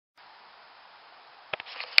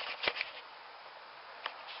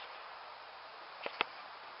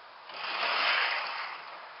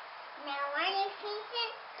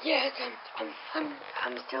Yes,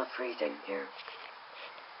 I'm still freezing here.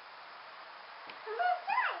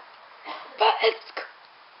 But it's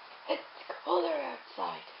colder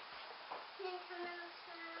outside.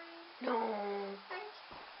 No.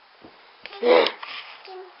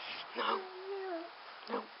 No.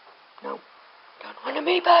 Don't want to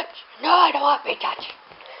be touched. No, I don't want to be touched.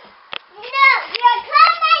 No, you're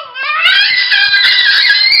coming now!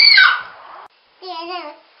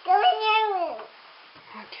 Yeah, go in your room.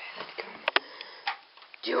 Okay, let's go.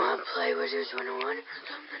 Do you want to play Wizards 101 or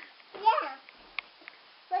something? Yeah.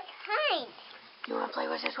 What kind? You want to play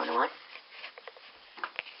Wizards 101?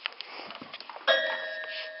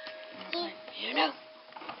 You know.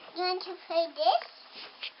 You want to play this?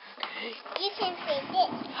 Okay. You can play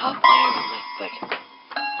this. I'll play it on my foot.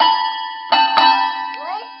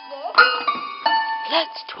 What is this?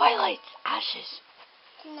 That's Twilight's ashes.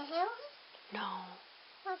 Can I have one? No,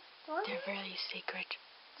 What's one? they're very secret.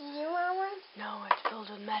 Do you want one? No, it's filled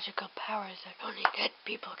with magical powers that only dead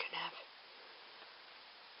people can have.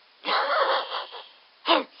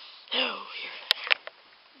 Oh, here.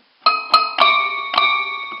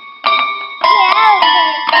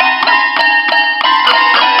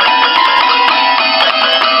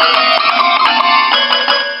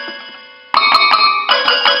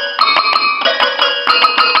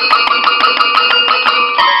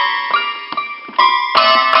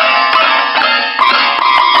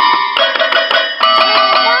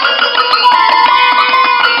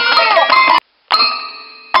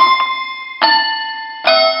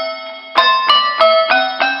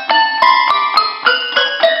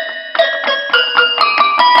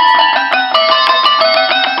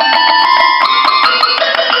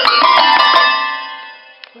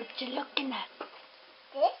 What you looking at?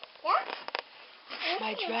 This stuff?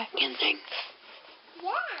 My dragon thing?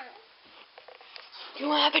 Yeah. You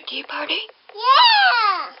want to have a tea party?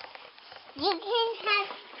 Yeah. You can have.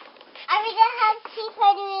 Are we gonna have tea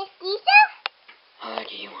party with Lisa?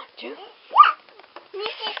 Do you want to? Yeah.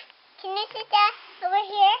 Can you sit down over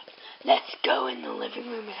here? Let's go in the living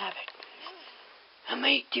room and have it. How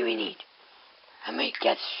many do we need? How many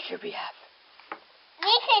guests should we have?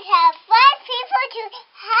 We could have 5 people to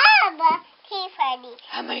have a tea party.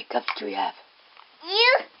 How many cups do we have?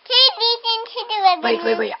 You take these into the living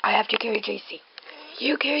room. Wait. I have to carry JC.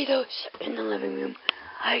 You carry those in the living room.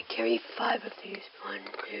 I carry 5 of these. 1,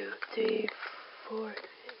 2, 3, 4,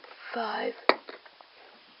 5.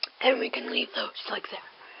 And we can leave those like that.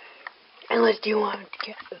 Unless do you want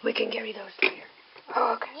to we can carry those later.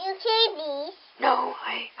 Oh, okay. You take these. No,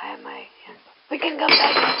 I have my hand. We can come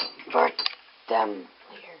back for them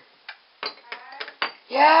later.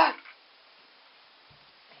 Yeah.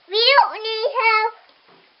 We don't need help.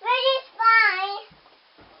 We're just fine.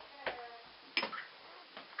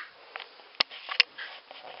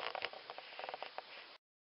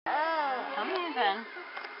 Come here then.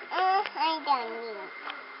 Hide on me.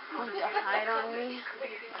 Oh, you hide on me?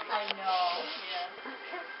 I know.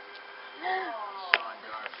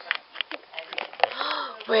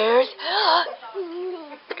 Where's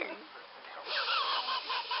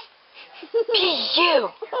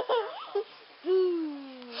P.U.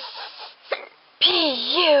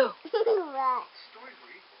 P.U. What?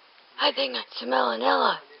 I think I smell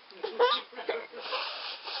vanilla.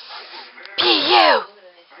 P.U.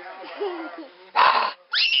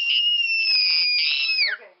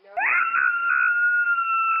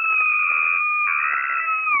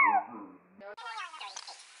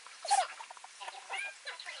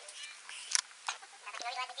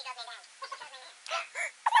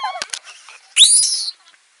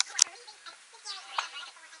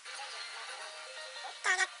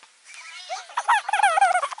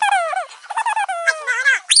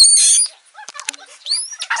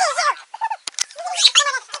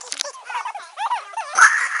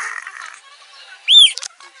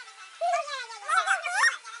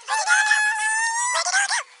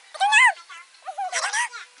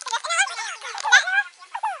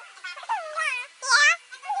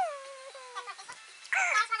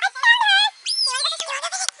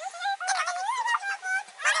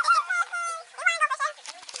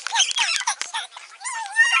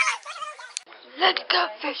 Let's go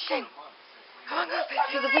fishing. Come on, go fishing.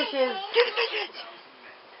 Do the fishes. Do the fishes.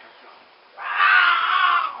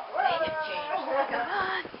 Come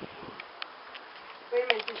on. Wait a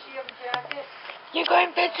minute, does she have a jacket? You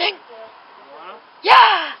going fishing?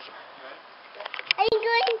 Yeah. Are you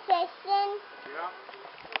going fishing?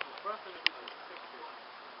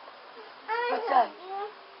 What's that?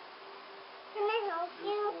 Can I help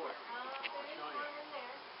you?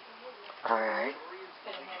 Alright.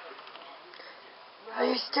 Are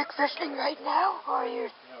you stick fishing right now, or are you...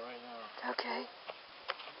 Okay.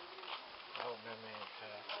 Oh, no, man.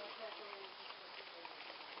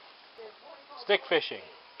 Stick fishing.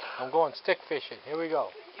 I'm going stick fishing. Here we go.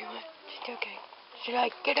 You want? Okay. Should I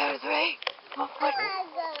get out of the way? What?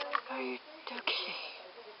 Are you okay?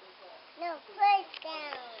 No, put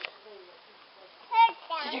down. Put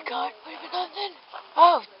down. Did you got? Wait a minute.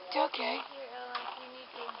 Oh, okay.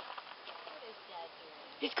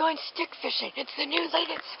 He's going stick fishing. It's the new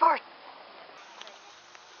latest sport.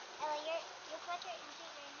 Oh, your portrait is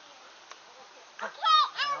bigger in here. Okay,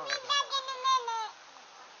 I'll be back in a minute.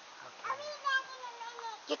 I'll be back in a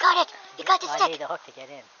minute. You got it. You got the I stick. need the hook to get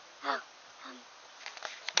in. Oh,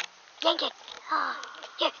 yank it. Oh,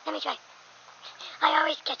 here, let me try. I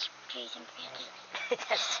always catch trees and branches.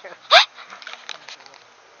 That's true.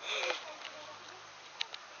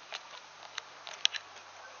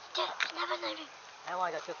 Never mind. I don't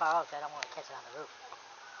want to go too far out because I don't want to catch it on the roof.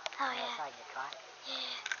 Oh, Else yeah. I can get caught.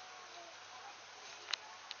 Yeah.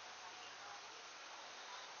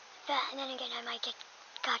 And then again, I might get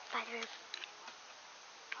caught by the roof.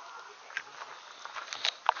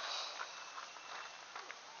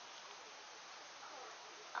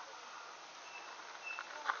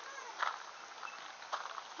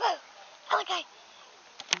 Whoa! Okay.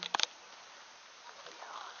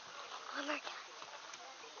 One more time.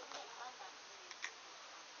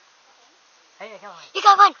 Hey, come on. You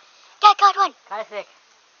got one. Dad got one. Got a stick.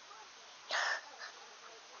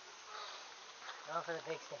 Going for the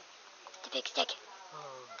big stick. The big stick. Oh.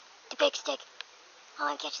 The big stick. I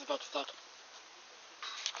want to catch the big stick.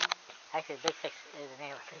 Actually, the big stick is the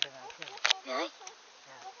name of fishing on too. Really? Yeah.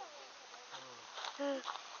 Hmm.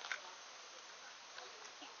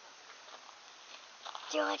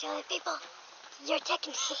 Do you want to tell the people your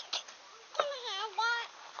technique? Can I have that?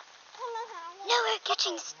 Can I have it? No, we're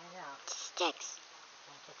catching I know. sticks.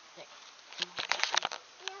 I'm gonna get the stick.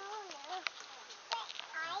 No.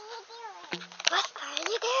 What are you doing? What are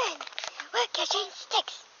you doing? We're catching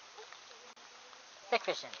sticks. Stick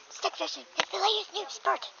fishing. Stick fishing. It's the latest new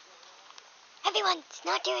sport. Everyone's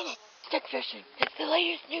not doing it. Stick fishing. It's the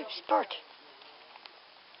latest new sport.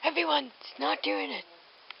 Everyone's not doing it.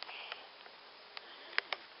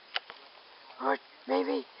 Or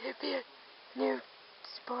maybe it'd be a new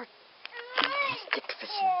sport. Stick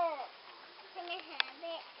fishing. Can I have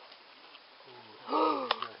it? Oh,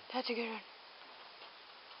 that's a good one.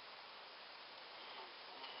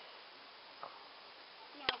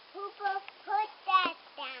 Now, Poopa, put that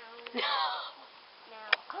down.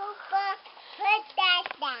 Now, Poopa, put that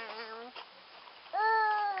down.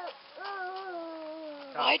 Ooh,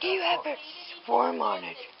 ooh. Why do you have a swarm on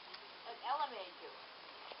it?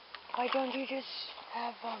 Why don't you just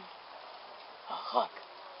have a hook?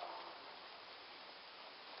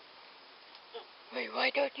 Wait, why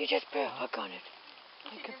don't you just put a hook on it?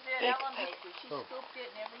 Like a big hook She scooped it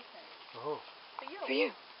and everything. Oh. for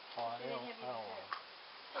you. Oh, I don't want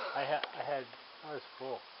it. I was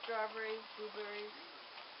full. Strawberries, blueberries.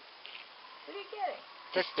 What are you getting?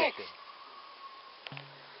 Stick sticks. fishing.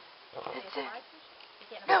 It's Fly a, fishing? You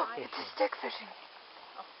getting no, fly? it's a stick fishing.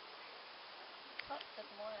 Oh, that's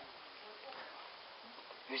more.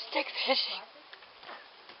 You're stick fishing.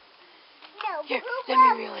 No, Here, Poopa,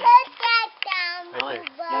 let me reel it. put that down, Right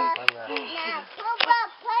there. Poopa. I'm not. Now, Poopa,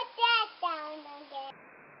 put that down again.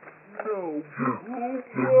 No, put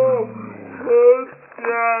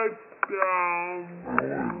that down,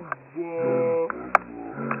 Poopa.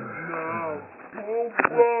 Now,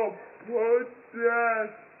 Poopa, put that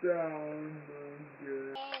down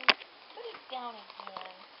again. Put it down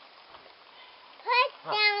again. Put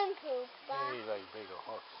down, Poopa. You need like bigger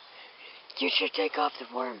hooks. You should take off the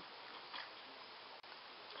worm.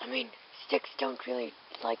 I mean, sticks don't really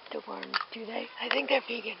like the worm, do they? I think they're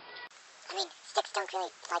vegan. I mean, sticks don't really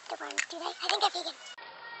like the worm, do they? I think they're vegan.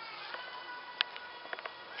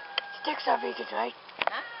 Sticks are vegan, right?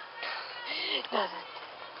 Huh? Nothing.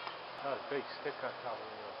 Oh, a big stick on top of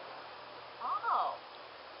the Oh.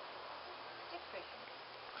 Stick fishing.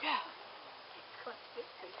 Yeah. Caught stick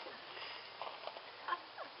fishing.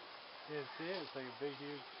 Yeah, see it? It's like a big,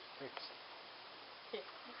 huge stick.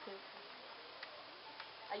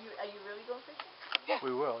 Are you really going fishing?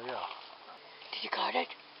 We will, yeah. Did you got it?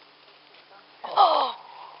 Oh!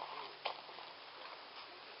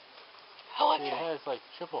 I want See, to it try. has like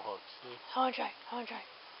triple hooks. See? I want to try. I want to try.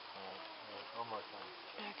 One more time.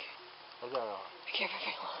 Okay. Look at that. Be careful,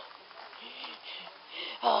 very long.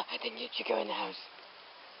 Oh, I think you should go in the house.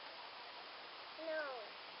 No.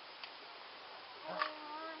 I don't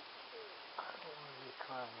want to. I don't want to be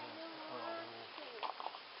caught in this.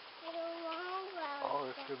 I don't want Oh,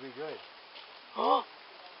 this could be good. Oh!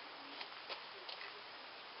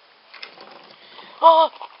 Oh,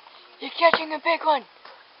 you're catching a big one.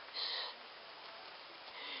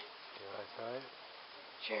 You want to try it?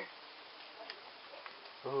 Sure.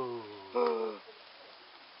 Ooh. Ooh.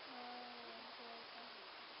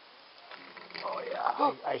 Oh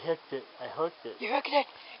yeah. I hooked it. I hooked it. You hooked it.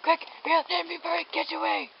 Quick, reel it in before it gets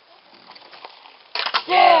away.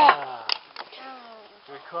 Yeah.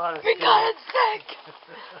 We caught it. We got it sick.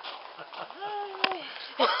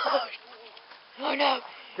 Oh no.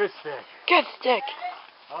 Good stick. Good stick.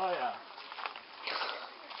 Oh yeah.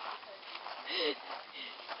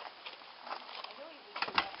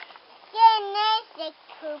 Genetic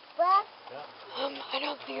Cooper. I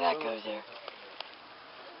don't think that goes there.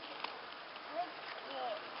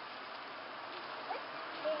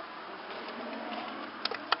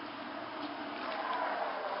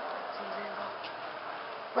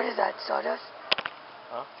 What is that, sawdust?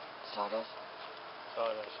 Huh? Sawdust?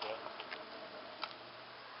 Sawdust, yeah.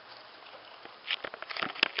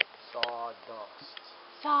 Sawdust.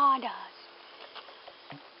 Sawdust.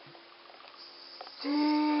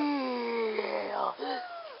 Seal.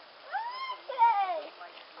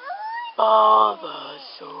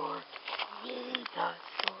 Bulbasaur.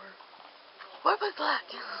 Venusaur. What was that?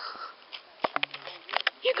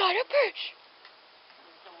 You got a perch.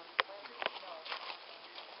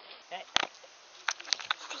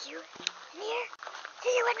 See you near.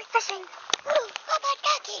 See you when we're fishing. Ooh, how about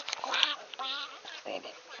Ducky?